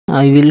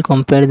I will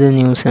compare the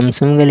new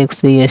Samsung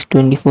Galaxy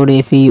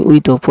S24 FE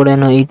with Oppo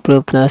Reno 8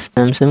 Pro Plus.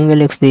 Samsung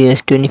Galaxy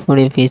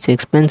S24 FE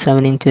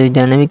 6.7 inches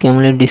dynamic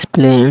AMOLED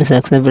display and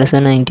success ratio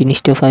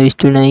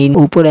 19:5:9.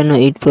 Oppo Reno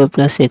 8 Pro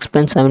Plus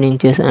 6.7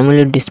 inches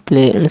AMOLED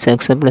display and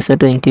success ratio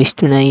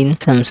 20:9.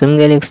 Samsung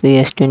Galaxy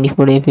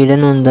S24 FE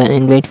run on the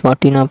Android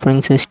 14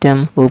 operating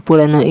system. Oppo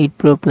Reno 8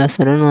 Pro Plus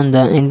run on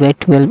the Android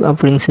 12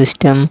 operating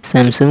system.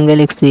 Samsung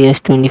Galaxy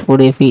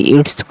S24 FE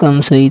it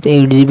comes with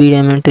 8GB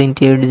RAM and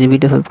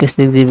 28GB to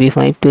 56GB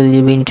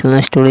 512GB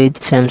internal storage.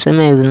 Samsung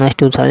Exynos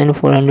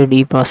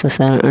 2400E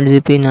processor and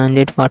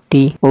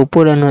GP940.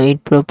 Oppo Reno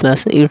 8 Pro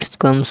Plus it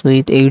comes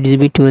with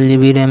 8GB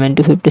 12GB RAM and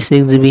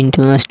 256GB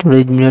internal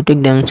storage.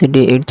 MediaTek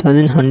Dimensity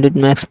 8100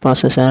 Max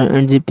processor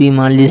and GP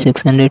Mali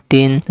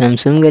 610.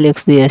 Samsung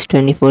Galaxy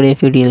S24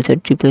 FE dual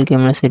set triple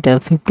camera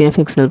setup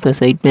 50MP plus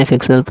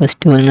 8MP plus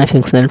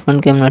 12MP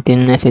front camera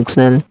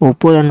 10MP.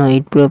 Oppo Reno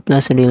 8 Pro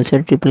Plus dual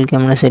set triple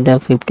camera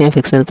setup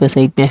 50MP plus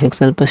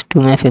 8MP plus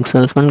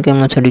 2MP front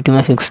camera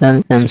 32MP.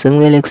 Samsung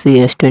Galaxy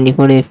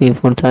S24 FE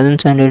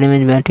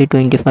 4700mAh battery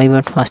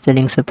 25W fast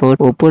charging support.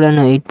 Oppo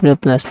Reno 8 Pro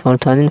Plus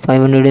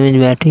 4500mAh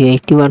battery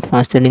 80W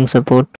fast charging support.